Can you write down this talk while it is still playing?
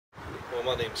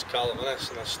Well, my name's Callum and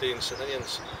I stay in St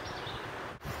Inians.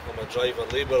 I'm a driver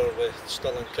labourer with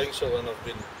Stirling Council and I've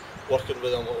been working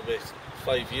with them. It'll be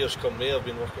 5 years come May I've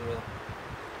been working with them.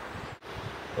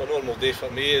 A normal day for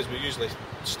me is we usually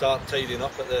start tidying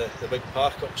up at the big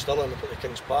park up Stirling, up at the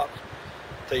King's Park,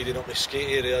 tidying up the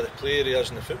skate area, the play areas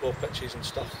and the football pitches and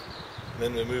stuff. And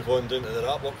then we move on down to the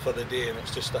wrap up for the day, and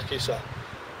it's just a case of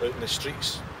out in the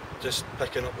streets, just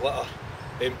picking up litter,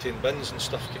 emptying bins and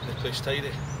stuff, keeping the place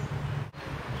tidy.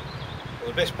 Well,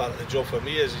 the best part of the job for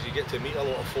me is you get to meet a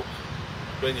lot of folk.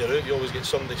 When you're out, you always get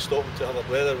somebody stopping to have a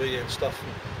blether with you and stuff.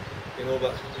 And, you know,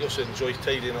 but you also enjoy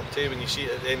tidying up too when you see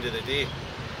it at the end of the day.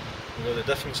 You know, the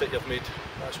difference that you've made.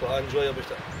 That's what I enjoy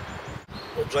about it.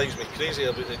 What drives me crazy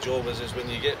about the job is when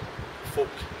you get folk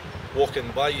walking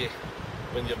by you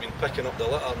when you've been picking up the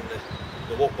litter, and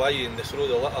they walk by you and they throw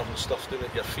the litter and stuff down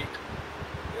at your feet.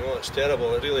 You know, it's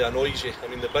terrible. It really annoys you. I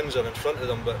mean, the bins are in front of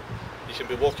them, but you can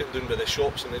be walking down by the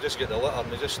shops and they just get the litter and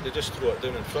they just throw it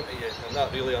down in front of you, and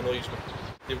that really annoys me.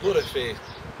 You've got it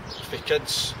for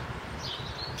kids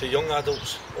to young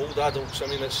adults, old adults. I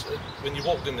mean, it's when you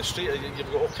walk down the street,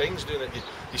 you've got all kinds doing it.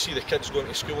 You see the kids going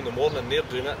to school in the morning, they're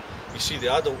doing it. You see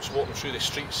the adults walking through the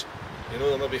streets. You know,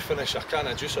 they maybe finish a can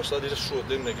of juice or so, they just throw it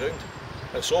down the ground.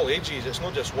 It's all ages. It's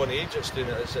not just one age that's doing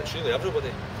it. It's really everybody.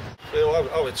 Well,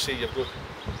 I would say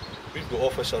we've got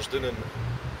officers down in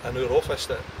our office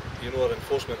that, you know, are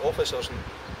enforcement officers, and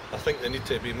I think they need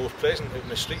to be more present out in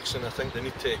the streets, and I think they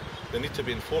need to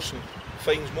be enforcing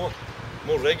fines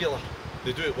more regular.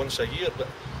 They do it once a year, but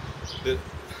they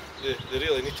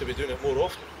really need to be doing it more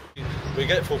often. We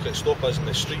get folk that stop us in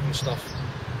the street and stuff,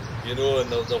 you know, and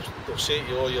they'll say to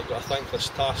you, oh, you've got a thankless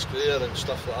task there and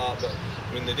stuff like that, but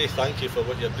I mean, they do thank you for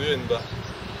what you're doing, but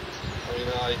I mean,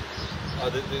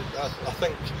 I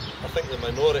think the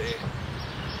minority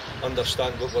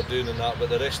understand what we're doing and that, but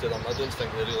the rest of them, I don't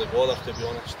think they really bother, to be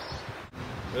honest.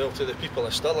 Well, to the people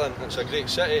of Stirling, it's a great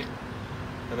city,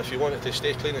 and if you want it to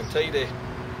stay clean and tidy,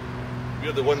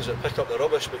 we're the ones that pick up the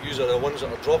rubbish, but you are the ones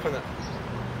that are dropping it.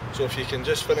 So if you can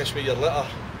just finish with your litter,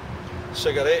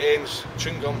 cigarette ends,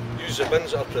 chewing gum, use the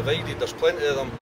bins that are provided, there's plenty of them.